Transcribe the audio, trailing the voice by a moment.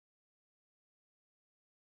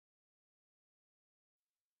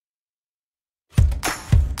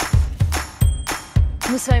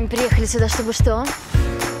Мы с вами приехали сюда, чтобы что?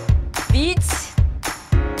 Пить,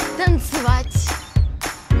 танцевать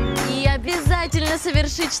и обязательно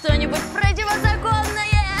совершить что-нибудь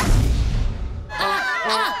противозаконное.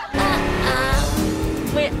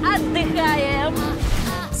 Мы отдыхаем.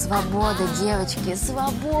 Свобода, девочки,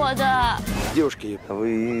 свобода. Девушки, а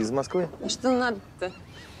вы из Москвы? А что надо-то?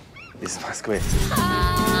 Из Москвы.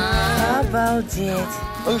 Обалдеть.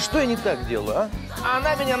 Ну что я не так делаю, а?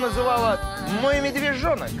 Она меня называла мой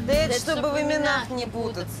медвежонок. Да это чтобы в именах не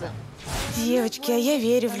путаться. Девочки, а я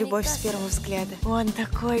верю в любовь с первого взгляда. Он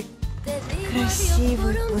такой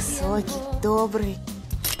красивый, высокий, добрый.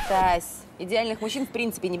 Тась, идеальных мужчин в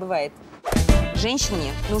принципе не бывает.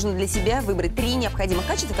 Женщине нужно для себя выбрать 3 необходимых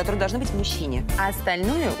качества, которые должны быть в мужчине, а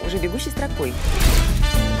остальное уже бегущей строкой.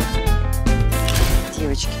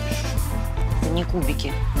 Девочки, это не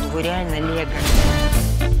кубики, у него реально лего.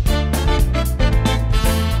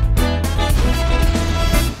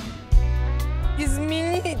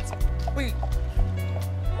 Изменить бы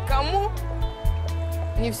кому?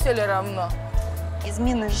 Не все ли равно?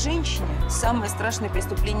 Измена женщине – самое страшное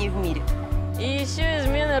преступление в мире. И еще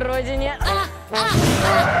измена родине.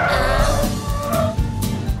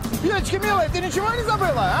 Девочки, милая, ты ничего не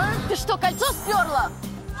забыла, а? Ты что, кольцо сперла?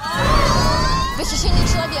 Похищение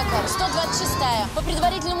человека, 126-я. По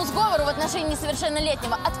предварительному сговору в отношении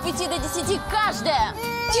несовершеннолетнего от 5 до 10 каждая.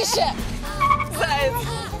 Тише! Заяц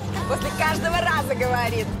после каждого раза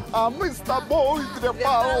говорит. А мы с тобой 2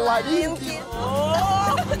 половинки.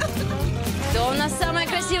 Кто у нас самая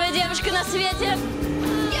красивая девушка на свете?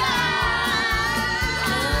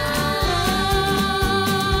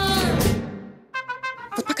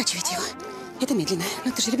 Вот покачивайте его. Это медленно.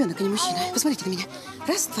 Но ты же ребенок, а не мужчина. Посмотрите на меня.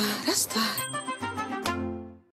 Раз, два, раз, два.